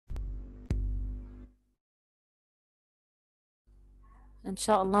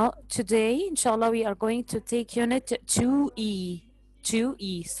Inshallah, today, inshallah, we are going to take unit 2E.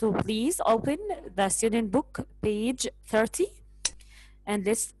 2E. So please open the student book, page 30, and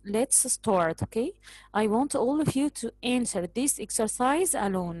let's start, okay? I want all of you to answer this exercise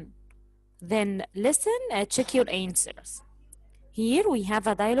alone. Then listen and check your answers. Here we have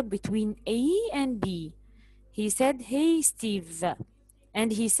a dialogue between A and B. He said, "Hey, Steve,"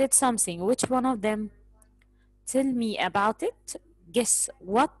 and he said something. Which one of them? Tell me about it. Guess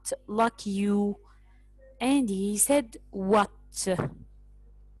what? Like you. And he said, "What?"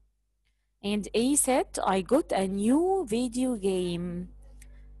 And A said, "I got a new video game."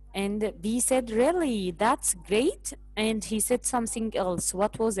 And B said, "Really? That's great." And he said something else.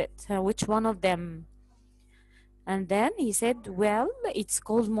 What was it? Which one of them? And then he said, "Well, it's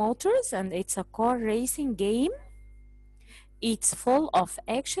called Motors and it's a car racing game. It's full of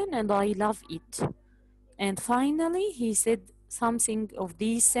action and I love it." And finally, he said something of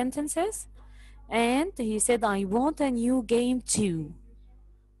these sentences. And he said, "I want a new game too."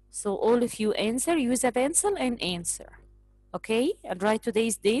 So all of you answer, use a pencil and answer. Okay, and write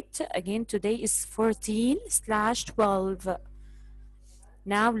today's date. Again, today is 14/12.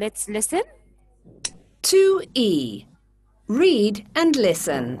 Now let's listen. 2E. Read and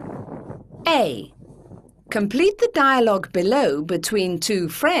listen. A. Complete the dialogue below between two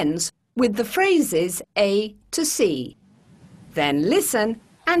friends with the phrases A to C. Then listen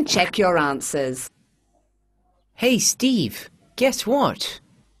and check your answers. Hey Steve, guess what?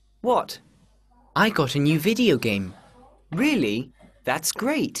 What? I got a new video game. Really? That's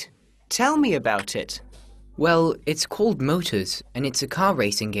great. Tell me about it. Well, it's called Motors and it's a car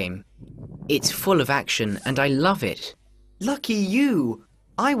racing game. It's full of action and I love it. Lucky you!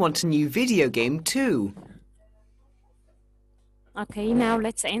 I want a new video game too. Okay, now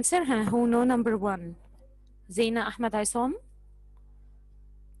let's answer. Who know number one? Zena Ahmed Asom?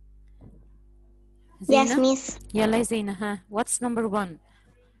 Yes, miss. يلا Zena, what's number one?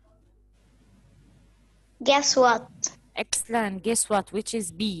 Guess what? Excellent. Guess what? Which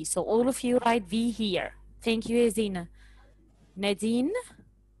is B. So all of you write B here. Thank you, Zena. Nadine?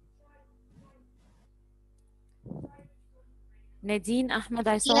 Nadine Ahmed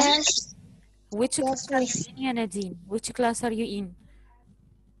Asom? Yes. Which Yes, class are miss. you in, ya Nadine? Which class are you in?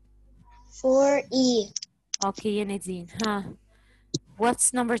 4E. Okay, ya Nadine.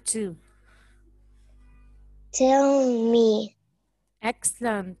 What's number two? Tell me.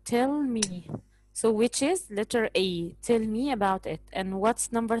 Excellent. Tell me. So which is letter A? Tell me about it. And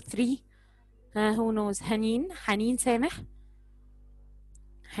what's number three? Who knows? Haneen? Haneen Sameh?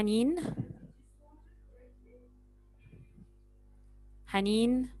 Haneen?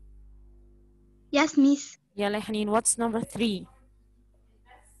 Haneen? Yes, miss. Yalla Haneen, what's number three?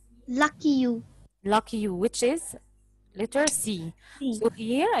 Lucky you. Lucky you, which is letter C. C. So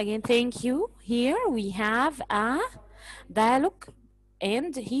here, again, thank you. Here we have a dialogue,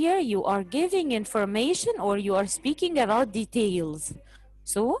 and here you are giving information or you are speaking about details.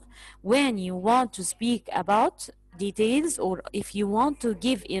 So when you want to speak about details or if you want to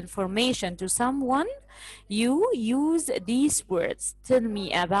give information to someone, you use these words. Tell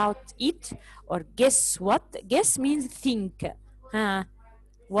me about it, or guess what? Guess means think.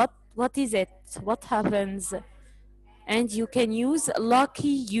 What is it? What happens? And you can use lucky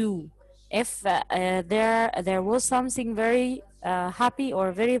you if there was something very happy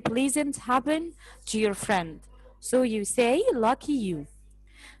or very pleasant happen to your friend. So you say lucky you.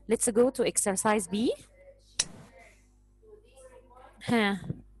 Let's go to exercise B.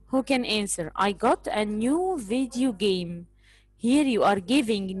 Who can answer? I got a new video game. Here you are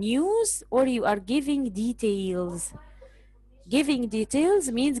giving news or you are giving details. Giving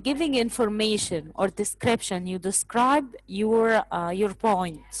details means giving information or description. You describe your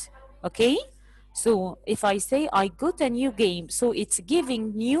point. Okay? So if I say I got a new game, so it's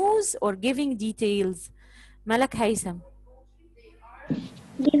giving news or giving details. Malak Haitham.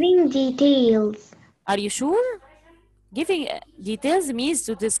 Giving details. Are you sure? Giving details means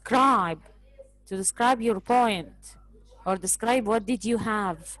to describe your point or describe what did you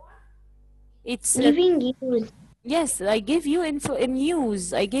have. It's Giving you. yes, I give you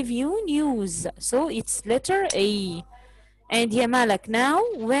news. I give you news. So it's letter A. And ya Malak, now,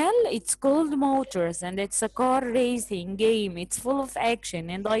 well, it's called Motors and it's a car racing game. It's full of action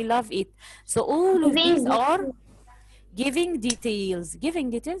and I love it. So all of these are giving details. Giving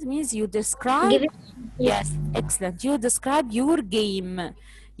details means you describe. Yes, excellent. You describe your game.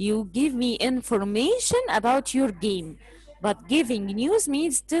 You give me information about your game. But giving news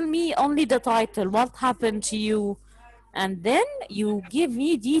means tell me only the title, what happened to you. And then you give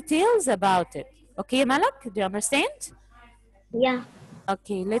me details about it. Okay, Malak, do you understand? Yeah.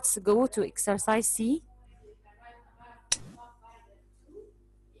 Okay, let's go to exercise C.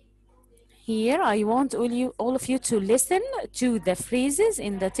 Here, I want all of you to listen to the phrases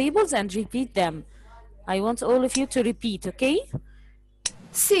in the tables and repeat them. I want all of you to repeat, okay?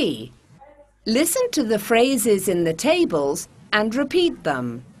 C. Listen to the phrases in the tables and repeat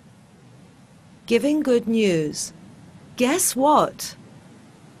them. Giving good news. Guess what?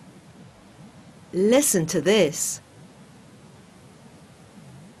 Listen to this.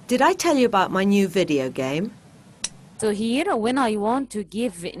 Did I tell you about my new video game? So here, when I want to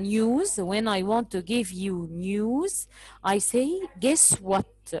give news, when I want to give you news, I say, guess what?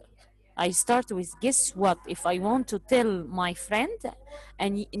 I start with guess what. If I want to tell my friend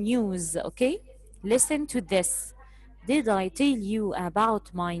news, okay? Listen to this. Did I tell you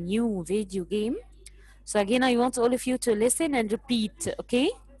about my new video game? So again, I want all of you to listen and repeat, okay?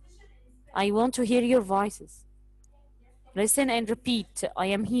 I want to hear your voices. Listen and repeat. I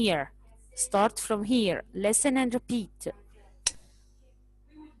am here. Start from here. Listen and repeat.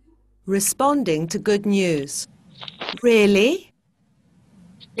 Responding to good news. Really?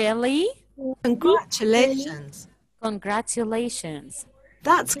 Really? Congratulations. Congratulations.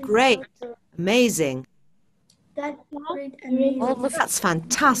 That's great. Amazing. That's great. Amazing. All of That's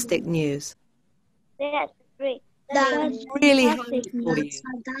fantastic news. That's great. I'm really happy for you.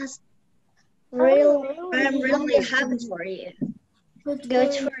 Fantastic. I'm really happy for you. Good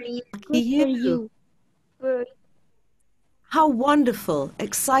for you. You. How wonderful,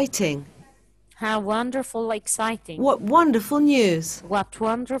 exciting. how wonderful, exciting. What wonderful news. What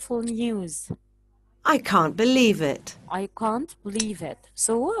wonderful news. I can't believe it. I can't believe it.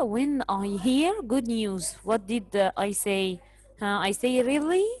 So when I hear good news, what did I say? I say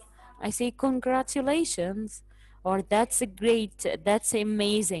really? I say congratulations, or that's great, that's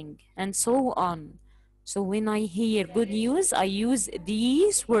amazing, and so on. So when I hear good news, I use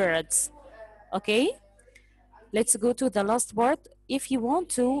these words. Okay? Let's go to the last part. If you want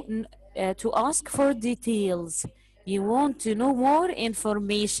to ask for details, you want to know more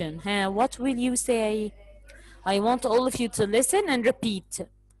information, what will you say? I want all of you to listen and repeat.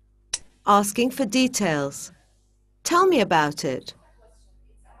 Asking for details. Tell me about it.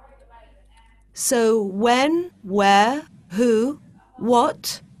 So when, where, who,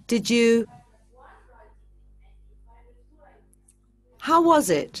 what did you... How was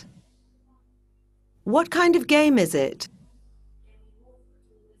it? What kind of game is it?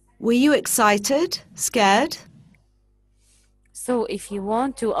 Were you excited? Scared? So if you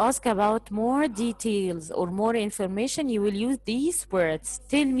want to ask about more details or more information, you will use these words.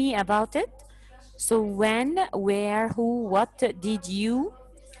 Tell me about it. So when, where, who, what did you?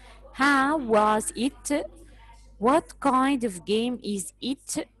 How was it? What kind of game is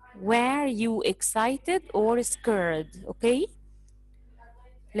it? Were you excited or scared? Okay?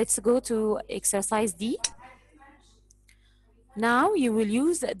 Let's go to exercise D. Now you will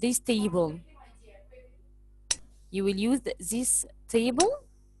use this table. You will use this table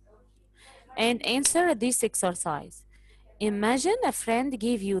and answer this exercise. Imagine a friend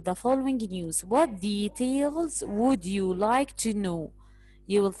gave you the following news. What details would you like to know?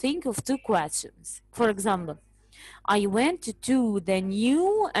 You will think of two questions. For example, I went to the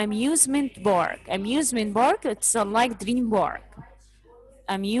new amusement park. Amusement park, it's like dream park.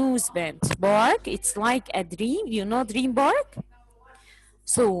 Amusement park, it's like a dream. You know dream park?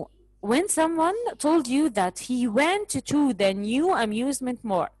 So when someone told you that he went to the new amusement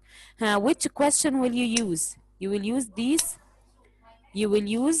park, which question will you use? You will use these. You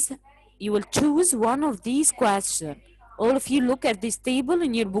will choose one of these questions. All of you look at this table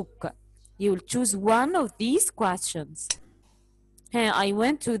in your book. You will choose one of these questions. I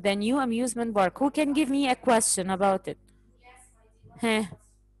went to the new amusement park. Who can give me a question about it?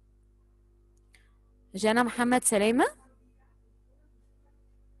 Jana Muhammad Salema?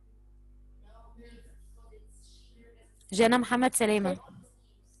 Jana Muhammad Salema.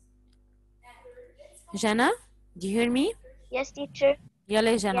 Jana, do you hear me? Yes, teacher.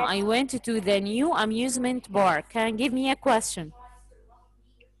 Yalla Jana, Yes. I went to the new amusement park. Can give me a question?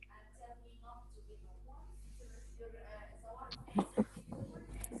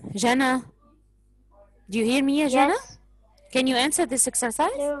 Jana, do you hear me, ya Jana? Yes. Can you answer this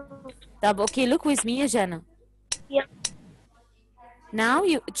exercise? No. Okay, look with me, ya Jana. Yeah. Now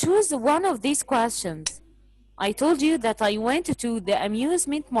you choose one of these questions. I told you that I went to the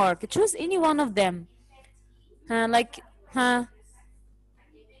amusement park. Choose any one of them.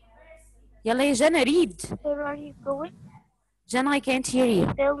 Yalla ya Jana, read. Where are you going? Jana, I can't hear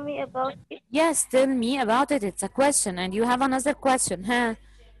you. Tell me about it. Yes, tell me about it. It's a question, and you have another question.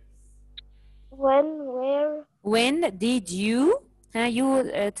 When, where, When did you?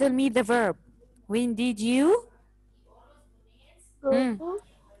 You tell me the verb. When did you?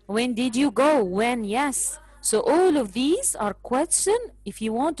 When did you go? When? Yes. So all of these are questions if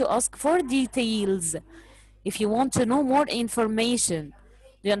you want to ask for details, if you want to know more information.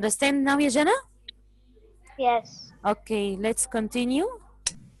 Do you understand now, ya Jana? Yes. Okay, let's continue.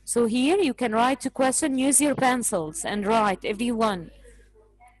 So here you can write a question, use your pencils and write everyone.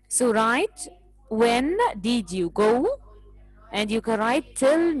 So write, when did you go? And you can write,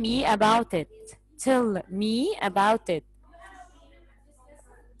 tell me about it. Tell me about it.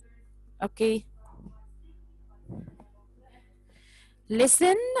 Okay.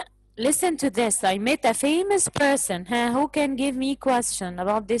 Listen to this. I met a famous person. Who can give me a question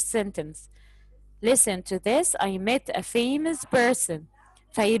about this sentence? Listen to this. I met a famous person.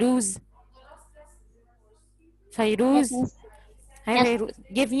 Fairuz. Fairuz. Yes. Hi, Yes.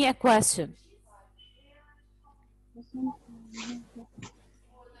 Fairuz. Give me a question.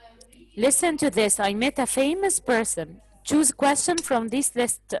 Listen to this. I met a famous person. Choose a question from this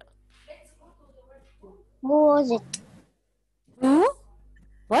list. Who was it? Who?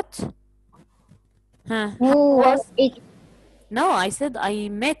 What? How Who was it? No, I said I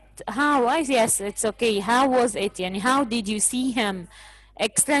met. How? Yes, it's okay. How was it? Yani, how did you see him?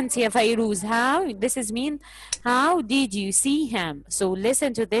 Excellent, ya Fairuz. How? This is mean, how did you see him? So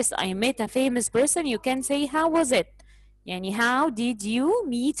listen to this. I met a famous person. You can say, how was it? Yani, how did you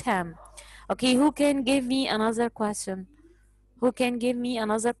meet him? Okay, who can give me another question? Who can give me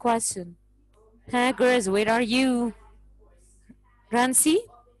another question? Girls, where are you? Rancy?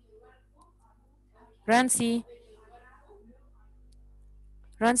 Rancy?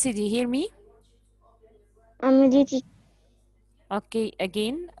 Rancy, do you hear me? I'm with you. Okay,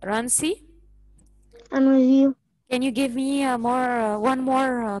 again, Rancy? I'm with you. Can you give me one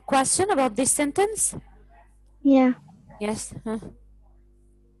more question about this sentence? Yeah. Yes.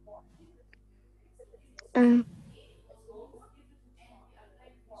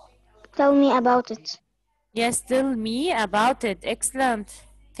 Tell me about it. Yes, tell me about it. Excellent.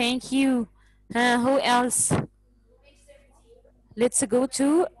 Thank you. Who else? Let's go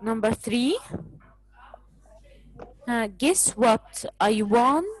to number 3. Guess what I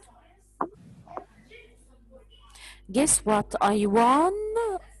won? Guess what I won?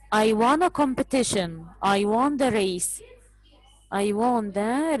 I won a competition. I won the race. I won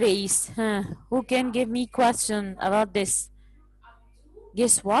the race. Who can give me question about this?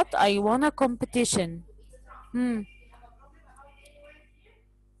 Guess what? I won a competition. Who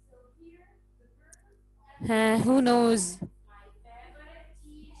knows?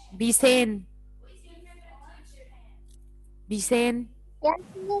 Bisan. Bisan. Yes.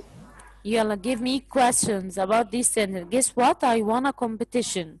 Yalla, give me questions about this sentence. Guess what? I won a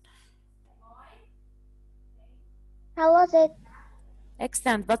competition. How was it?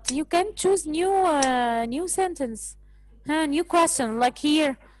 Excellent. But you can choose new sentence. New question, like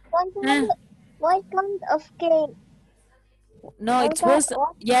here. What kind of game? No, it was,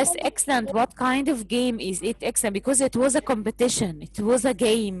 yes, excellent. What kind of game is it? Excellent, because it was a competition. It was a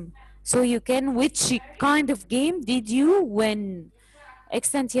game. So you can, which kind of game did you win?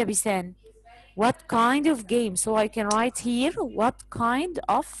 Excellent, ya Bisan. What kind of game? So I can write here, what kind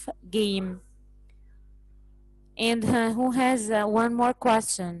of game? And who has one more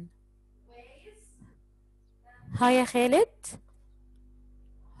question? Hi, ya Khalid.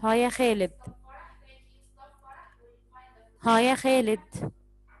 Hi, ya Khalid. Hi, ya Khalid.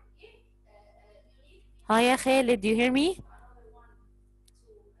 Hi, ya Khalid. Do you hear me?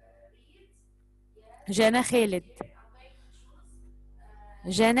 Jana Khalid.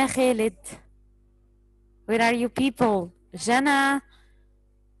 Jana Khalid. Where are you people? Jana.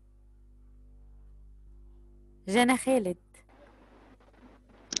 Jana Khalid.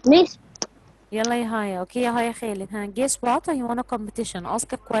 Miss. Yalla ya Haya. Okay, ya Haya Khalid. Guess what? I want a competition.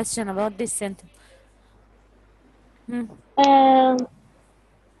 Ask a question about this sentence.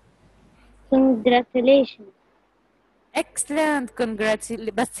 Congratulations. Excellent,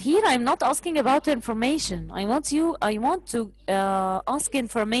 congratulations. But here I'm not asking about information. I want to ask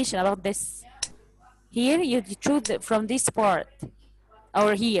information about this. Here you choose from this part,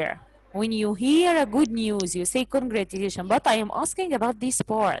 or here. When you hear a good news, you say congratulations. But I am asking about this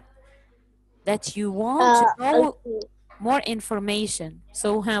part, that you want to know more information.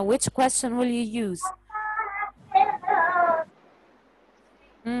 So which question will you use?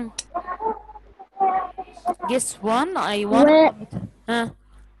 Guess one, I want.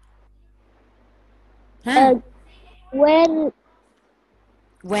 When?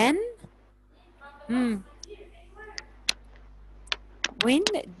 When? When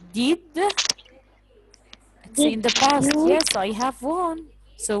did It's in the past. Yes, I have won.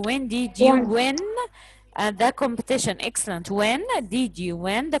 So when did you win the competition? Excellent. When did you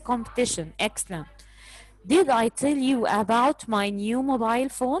win the competition? Excellent. Did I tell you about my new mobile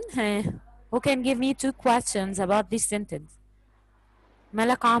phone? Who can give me 2 questions about this sentence?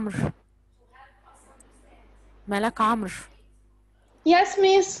 ملك عمرو. ملك عمرو. Yes,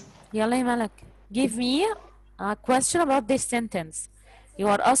 miss. يلا يا ملك. Give me a question about this sentence. You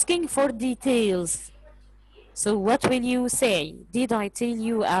are asking for details. So what will you say? Did I tell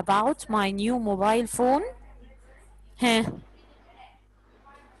you about my new mobile phone? Huh?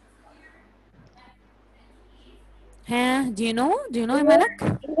 Huh? Do you know? Do you know, Malak?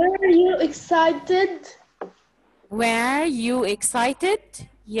 Were you excited? Were you excited?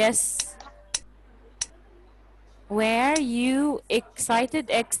 Yes. Were you excited?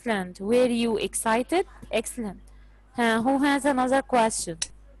 Excellent. Were you excited? Excellent. Who has another question?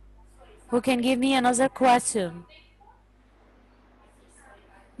 Who can give me another question?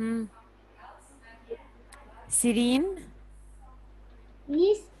 Serene?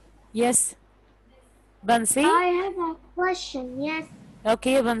 Yes, Yes. Bansi? I have a question. Yes.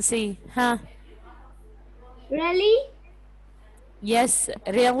 Okay, Bansi. Really? Yes.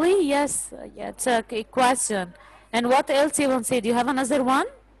 Really? Yes. Yeah, it's a question. And what else, Bansi? Do you have another one?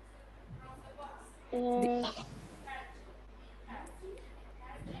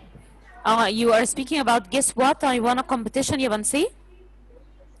 You are speaking about guess what? I won a competition, Bansi?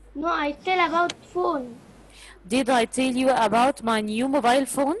 No, I tell about phone. Did I tell you about my new mobile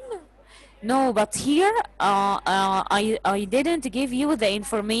phone? No, but here I didn't give you the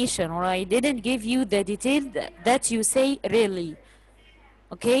information, or I didn't give you the detail that you say really.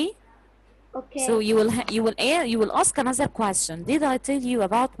 Okay? Okay. So you will ask another question. Did I tell you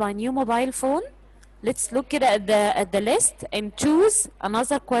about my new mobile phone? Let's look at the list and choose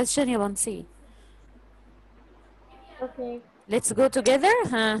another question you want to see. Okay. Let's go together.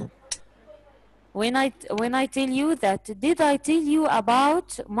 When I tell you that, did I tell you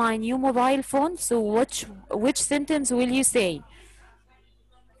about my new mobile phone? So which sentence will you say?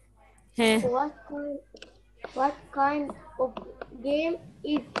 What kind of game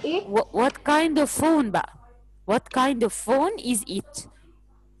is it? What kind of phone بقى? What kind of phone is it?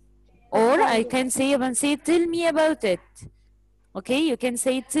 Or I can say tell me about it. Okay, you can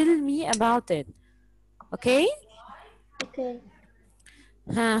say tell me about it. Okay? Okay.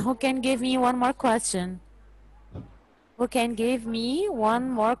 Who can give me one more question? Who can give me one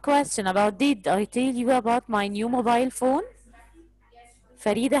more question about did I tell you about my new mobile phone?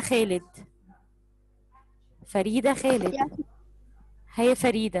 فريدة خالد. فريدة خالد. Hey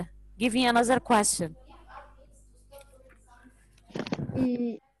Farida, give me another question.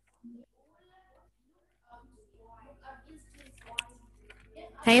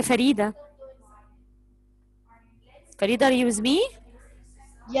 Hey Farida. Farida, are you with me?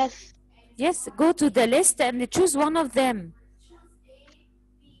 Yes. Yes, go to the list and choose one of them.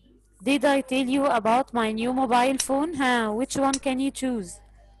 Did I tell you about my new mobile phone? Which one can you choose?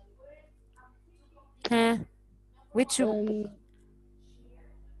 Which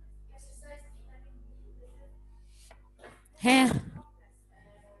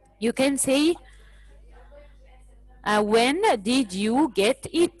you can say when did you get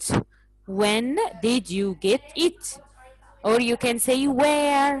it? When did you get it? Or you can say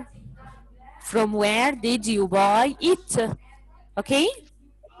where. From where did you buy it? Okay?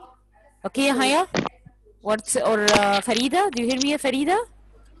 Okay, Haya? Or Farida? Do you hear me, Farida?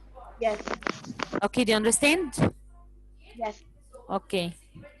 Yes. Okay, do you understand? Yes. Okay.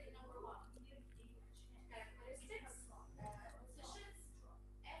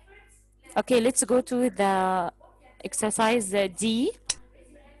 Okay, let's go to the exercise D.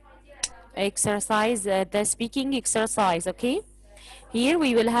 Exercise, the speaking exercise, okay? Here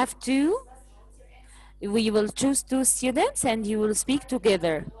we will have we will choose 2 students and you will speak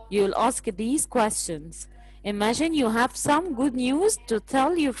together. You will ask these questions. Imagine you have some good news to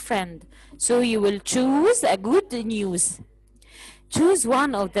tell your friend. So you will choose a good news. Choose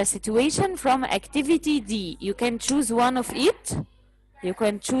one of the situation from activity D. You can choose one of it. You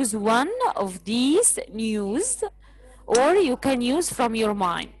can choose one of these news, or you can use from your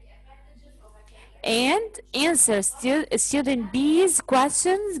mind. And answer student B's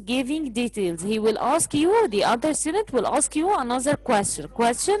questions giving details. He will ask you, the other student will ask you another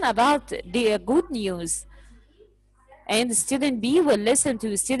question about the good news. And student B will listen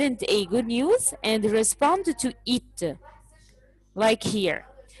to student A good news and respond to it. Like here.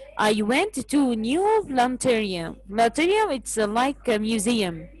 I went to new planetarium. Planetarium, it's like a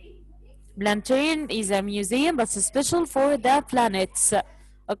museum. Planetarium is a museum, but it's special for the planets.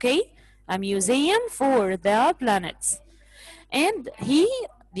 Okay? A museum for the planets. And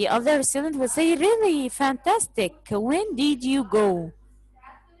the other student will say, really fantastic. When did you go?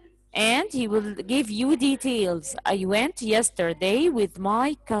 And he will give you details. I went yesterday with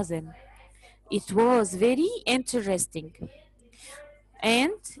my cousin. It was very interesting.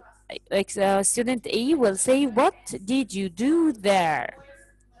 And student A will say, what did you do there?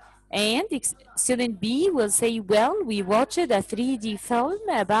 And student B will say, well, we watched a 3D film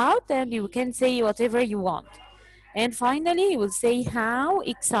about, and you can say whatever you want. And finally, he will say, how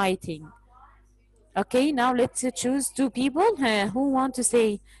exciting. Okay, now let's choose two people who want to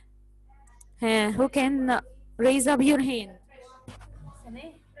say, who can raise up your hand.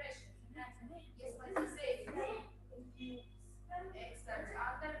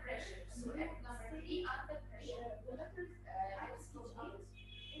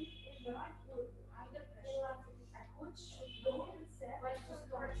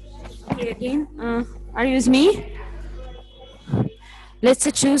 Okay, again, are you with me?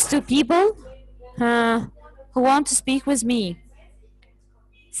 Let's choose two people who want to speak with me.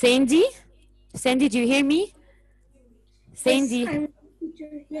 Sandy? Sandy, do you hear me? Sandy.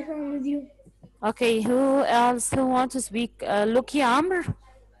 Yes, I'm with you. Okay, who else who want to speak? Look يا عمرو.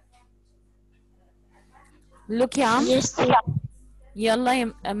 Look يا عمرو. Yes, يلا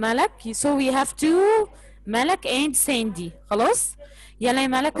يا ملك. So we have two, Malak and Sandy. خلاص؟ يلا يا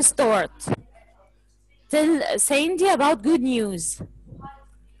ملك start. Tell Sandy about good news.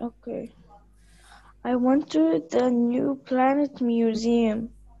 Okay. I went to the New Planet Museum.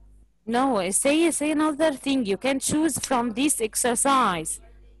 No, say another thing. You can choose from this exercise.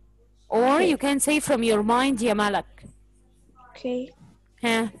 Or Okay. you can say from your mind, يا ملك. Okay.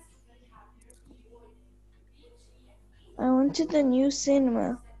 Huh? I went to the new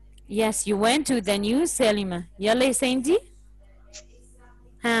cinema. Yes, you went to the new cinema. يلا يا Sandy.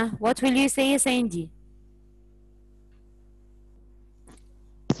 What will you say, Sandy?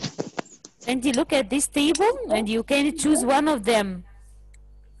 Sandy, look at this table and you can choose one of them.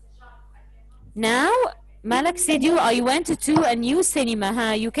 Now, Malak said I went to a new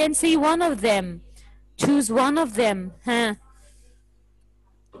cinema. You can say one of them. Choose one of them.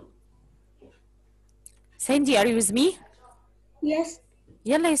 Sandy, are you with me? yes.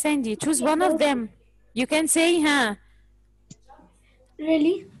 يلا يا Sandy, choose one of them. You can say,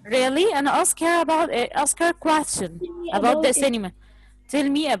 Really? Really? And ask her a question about the cinema. Tell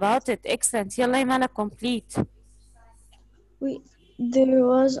me about it. Excellent. يلا يا ملك, complete. There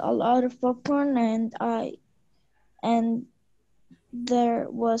was a lot of popcorn and there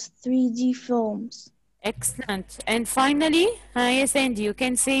was 3D films. Excellent. And finally, yes, Sandy, you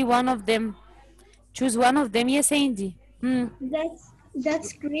can say one of them. Choose one of them, yes, Sandy.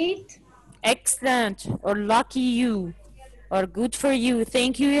 That's great. Excellent. Or lucky you. Or good for you.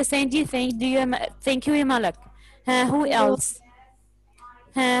 Thank you, yes, Sandy. Thank you, Malak. Who else?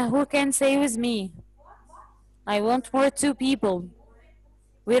 Who can say with me? I want more two people.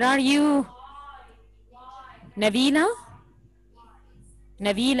 Where are you? Nabila?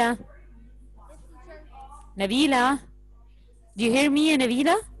 Nabila? Nabila? Do you hear me,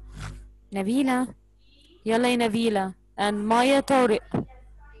 Nabila? Nabila? يلا يا نبيلة. And Maya طارق.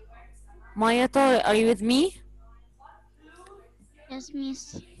 Maya طارق, are you with me? Yes,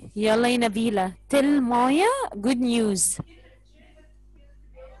 miss. يلا يا نبيلة. Tell Maya good news.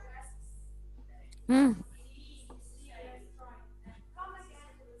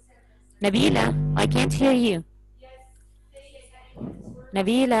 Nabila, I can't hear you.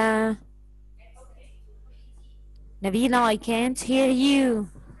 Nabila. Nabila, I can't hear you.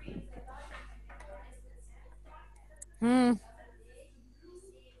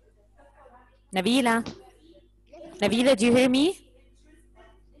 Nabila. Nabila, do you hear me?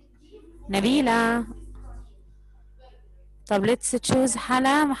 Nabila. طب let's choose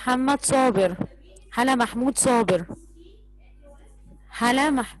حلا محمد صابر. حلا محمود صابر. حلا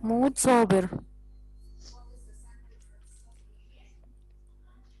محمود صابر.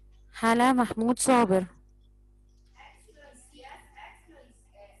 حلا محمود صابر.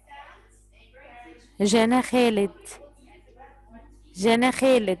 جنى خالد. جنى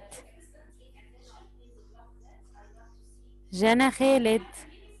خالد. جنى خالد.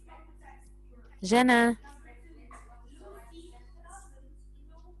 جنى.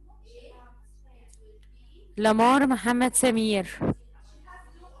 لمار محمد سمير.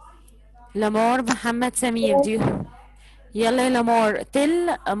 لمار محمد سمير. يلا يا لمار.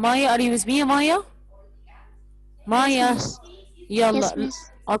 تل مايا, are you with me, مايا؟ مايا. يلا.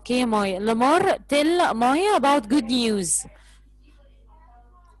 Okay, Maya. Lamar, tell Maya about good news.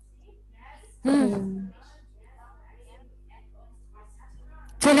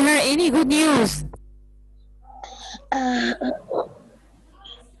 Tell her any good news.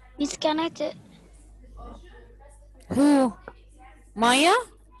 Miss, can I tell? Who? Maya?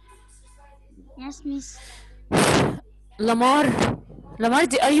 Yes, Miss. Lamar? Lamar,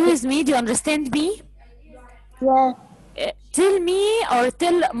 are you with me? Do you understand me? Yeah. Tell me or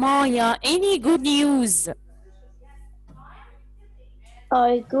tell Maya any good news.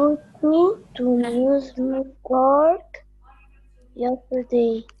 I go to amusement park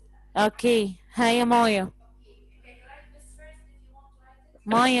yesterday. Okay. Hi, Maya.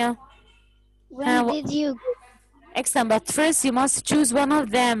 Maya. When did you go? Excellent. But first, you must choose one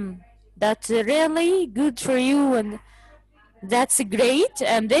of them. That's really good for you, and that's great.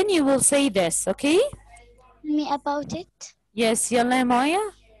 And then you will say this. Okay? Tell me about it. Yes. Yalla,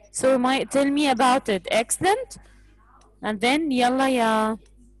 Maya. So, Maya, tell me about it. Excellent. And then, yalla, ya.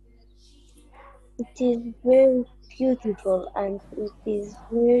 It is very beautiful and it is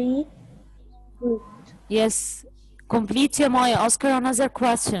very good. Yes. Complete, ya, Maya. Ask her another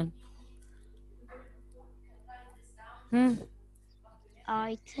question.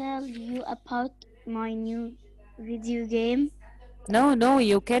 I tell you about my new video game. No,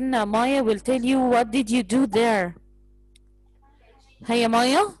 you can. Maya will tell you what did you do there. Hey,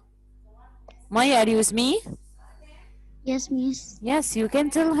 Maya. Maya, are you with me? Yes, Miss. Yes, you can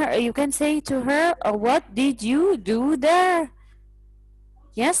tell her. You can say to her, what did you do there?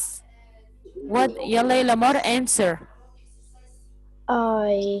 Yes. What? Yalla, Lamar, answer.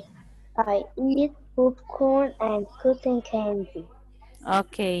 I eat popcorn and cotton candy.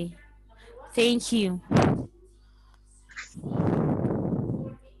 Okay. Thank you.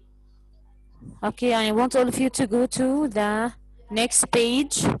 Okay, I want all of you to go to the next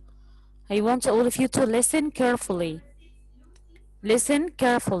page. I want all of you to listen carefully. Listen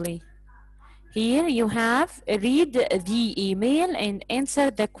carefully. Here you have read the email and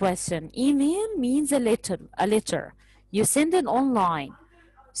answer the question. Email means a letter. You send it online.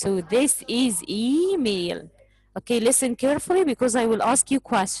 So this is email. Okay, listen carefully because I will ask you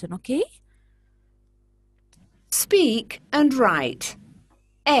question, okay? Speak and write.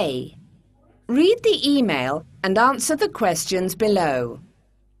 A. Read the email and answer the questions below.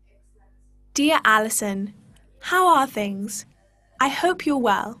 Dear Alison, how are things? I hope you're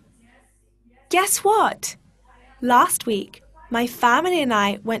well. Guess what? Last week, my family and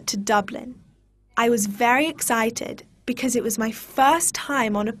I went to Dublin. I was very excited because it was my first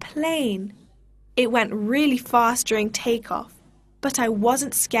time on a plane. It went really fast during takeoff, but I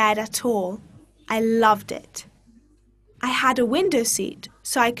wasn't scared at all. I loved it. I had a window seat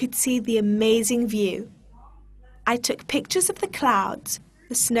so I could see the amazing view. I took pictures of the clouds,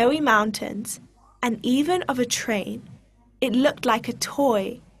 the snowy mountains, and even of a train. It looked like a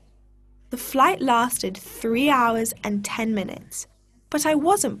toy. The flight lasted 3 hours and 10 minutes, but I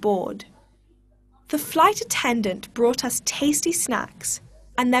wasn't bored. The flight attendant brought us tasty snacks,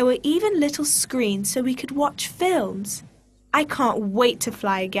 and there were even little screens so we could watch films. I can't wait to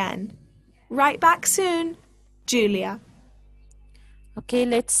fly again. Right back soon, Julia. Okay,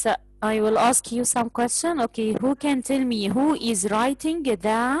 let's, I will ask you some question. Okay, who can tell me who is writing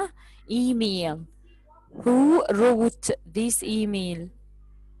the email? Who wrote this email?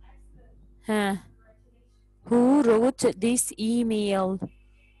 Huh? Who wrote this email?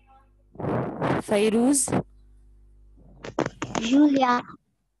 Fairuz? Julia.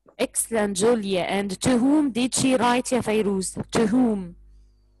 Excellent, Julia. And to whom did she write, ya Fairuz? To whom?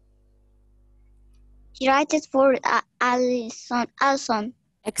 She wrote it for Alison.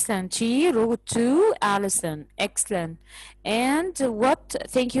 Excellent. She wrote to Alison. Excellent. And what,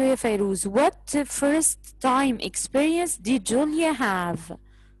 thank you, Fairuz. What first time experience did Julia have?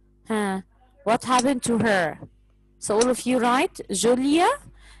 Huh? What happened to her? So all of you write, Julia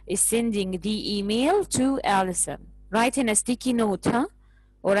is sending the email to Alison. Write in a sticky note, huh?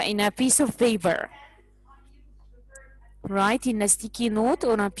 Or in a piece of paper. Write in a sticky note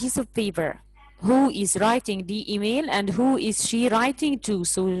on a piece of paper. Who is writing the email and who is she writing to?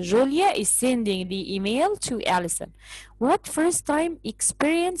 So Julia is sending the email to Alison. What first time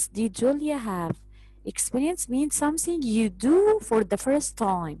experience did Julia have? Experience means something you do for the first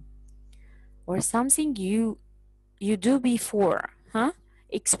time or something you do before, huh?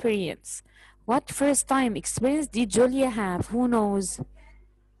 Experience. What first time experience did Julia have? Who knows?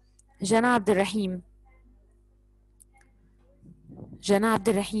 Jana Abdurrahim. Jana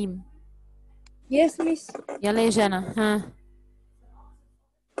Abdurrahim. Yes, Miss. يلا يا جنى ها.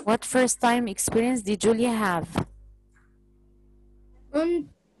 What first time experience did Julia have?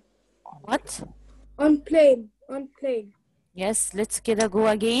 What? On plane. Yes, let's go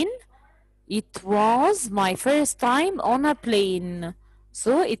again. It was my first time on a plane.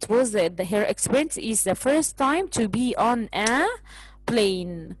 So it was her experience is the first time to be on a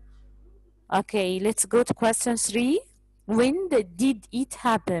plane. Okay, let's go to question 3. When did it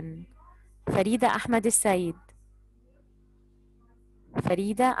happen? فريدة أحمد السيد.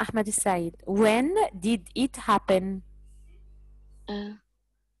 فريدة أحمد السيد. When did it happen?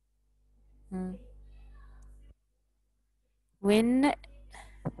 When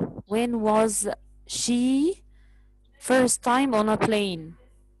was she first time on a plane?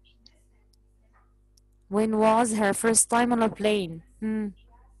 When was her first time on a plane?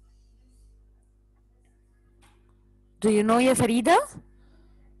 Do you know يا فريدة?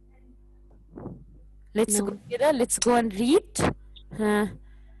 Let's go كده. Let's go and read.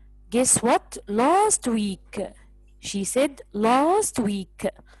 Guess what? Last week. She said last week.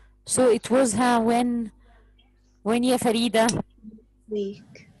 So it was when يا فريدة?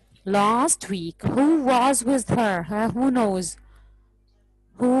 Week. Last week. Who was with her? Who knows?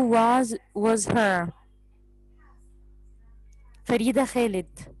 Who was her? فريدة خالد.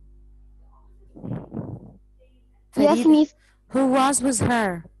 Yes, فريدة. Miss. Who was with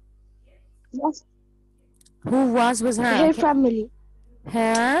her? Yes. Who was with her? Her family.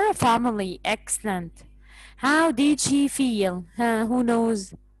 Her family. Excellent. How did she feel? Who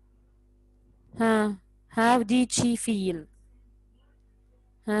knows? How did she feel?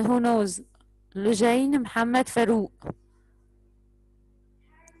 Who knows? لجين محمد فاروق.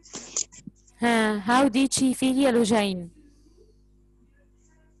 How did she feel يا لجين?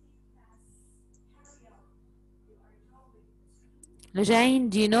 لجين,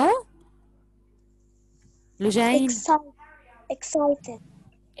 do you know? لجين. Excited.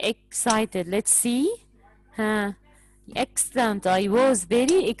 Excited. Let's see. Excellent. I was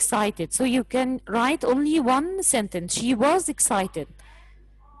very excited. So you can write only one sentence. She was excited.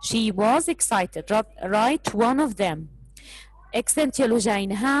 She was excited. Write one of them. Excellent, يا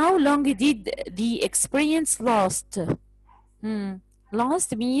لجين. How long did the experience last?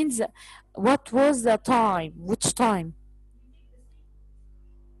 Last means what was the time? Which time?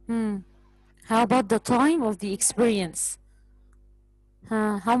 How about the time of the experience?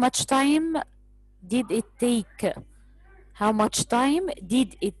 How much time did it take? How much time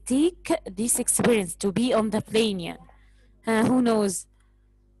did it take this experience to be on the plane? يعني? Who knows?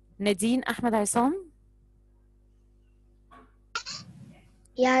 Nadine Ahmed Aysam?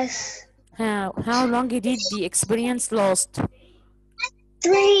 Yes. How long did the experience last?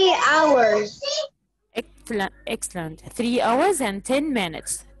 3 hours. Excellent. 3 hours and 10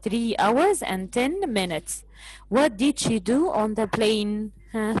 minutes. 3 hours and 10 minutes. What did she do on the plane?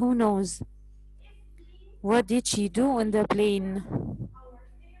 Who knows? What did she do on the plane?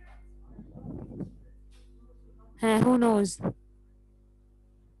 Who knows?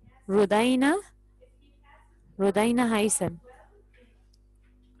 Rodina Haysam.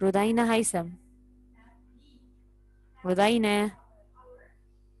 Rodina Haysam. Rodina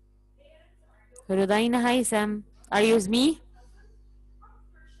Haysam. Are you with me?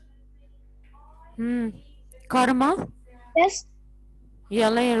 Karma? Yes.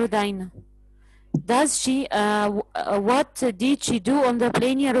 يلا يا رودينا. Does she what did she do on the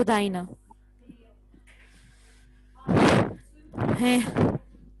plane يا رودينا?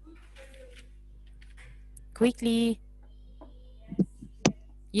 Quickly.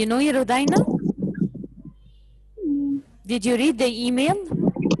 You know يا رودينا? Did you read the email?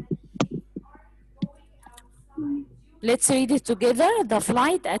 Let's read it together. The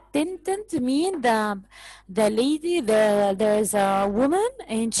flight attendant mean the lady, there's a woman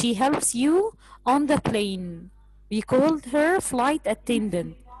and she helps you on the plane. We called her flight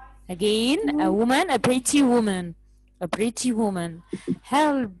attendant. Again, a woman, a pretty woman. A pretty woman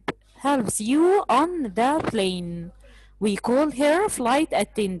helps you on the plane. We call her flight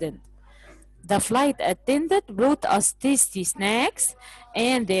attendant. The flight attendant brought us tasty snacks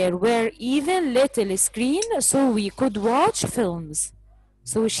and there were even little screens so we could watch films.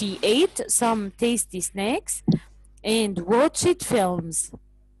 So she ate some tasty snacks and watched films.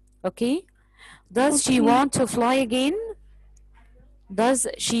 Okay? Does she want to fly again? Does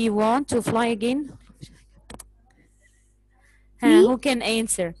she want to fly again? Who can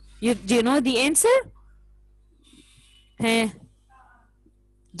answer? Do you know the answer? Do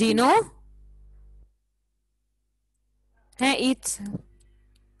you know? It.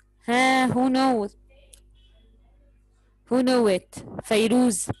 Who knows? Who know it?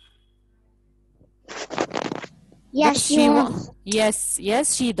 Fairuz. Yes, she wants.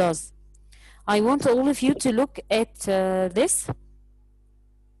 Yes, she does. I want all of you to look at this.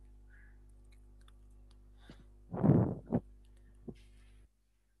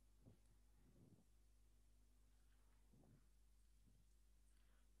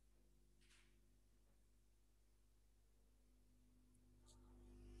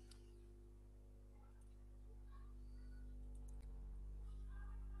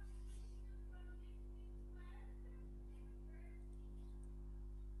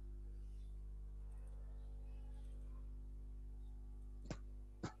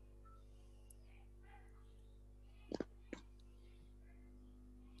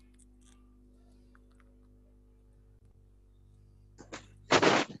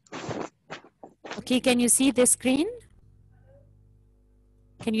 Okay, can you see the screen?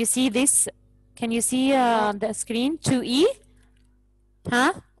 Can you see this? Can you see the screen? 2E?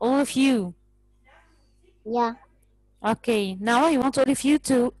 Huh? All of you? Yeah. Okay, now I want all of you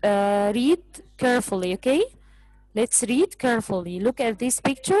to read carefully, okay? Let's read carefully. Look at these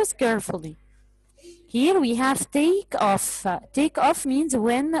pictures carefully. Here we have take off. Take off means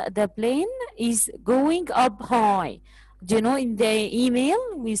when the plane is going up high. Do you know in the email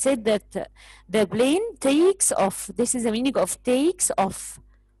we said that the plane takes off. This is the meaning of takes off.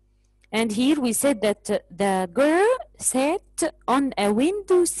 And here we said that the girl sat on a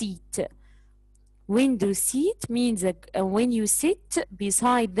window seat. Window seat means when you sit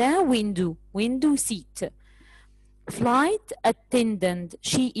beside the window seat. Flight attendant,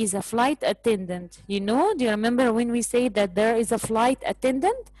 she is a flight attendant. You know, do you remember when we say that there is a flight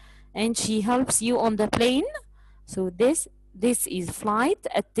attendant and she helps you on the plane? So this is flight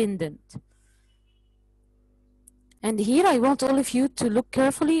attendant. And here I want all of you to look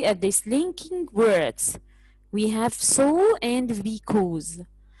carefully at these linking words. We have so and because.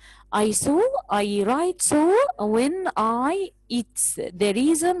 I saw, I write so when it's the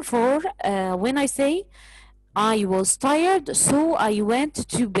reason for when I say I was tired, so I went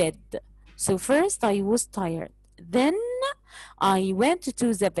to bed. So first I was tired. Then I went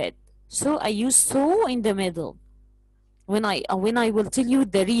to the bed. So I use so in the middle. When I will tell you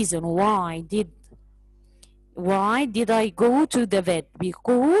the reason why did I go to the bed?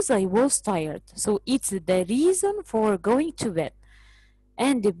 Because I was tired. So it's the reason for going to bed.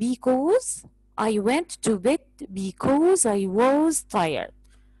 And because I went to bed because I was tired.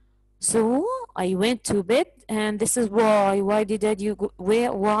 So I went to bed, and this is why. Why did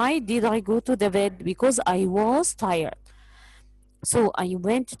I go to the bed? Because I was tired. So I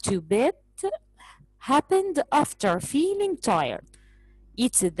went to bed happened after feeling tired.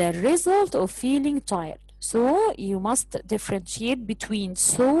 It's the result of feeling tired. So you must differentiate between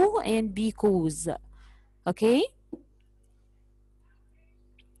so and because. Okay?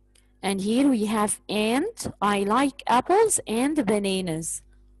 And here we have and. I like apples and bananas.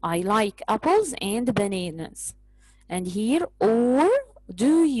 I like apples and bananas. And here or.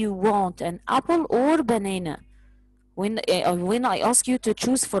 Do you want an apple or banana? When I ask you to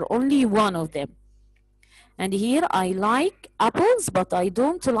choose for only one of them. And here I like apples, but I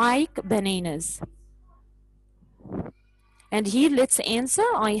don't like bananas. And here let's answer.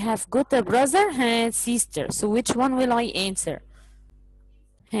 I have got a brother and sister. So which one will I answer?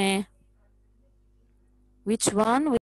 Which one?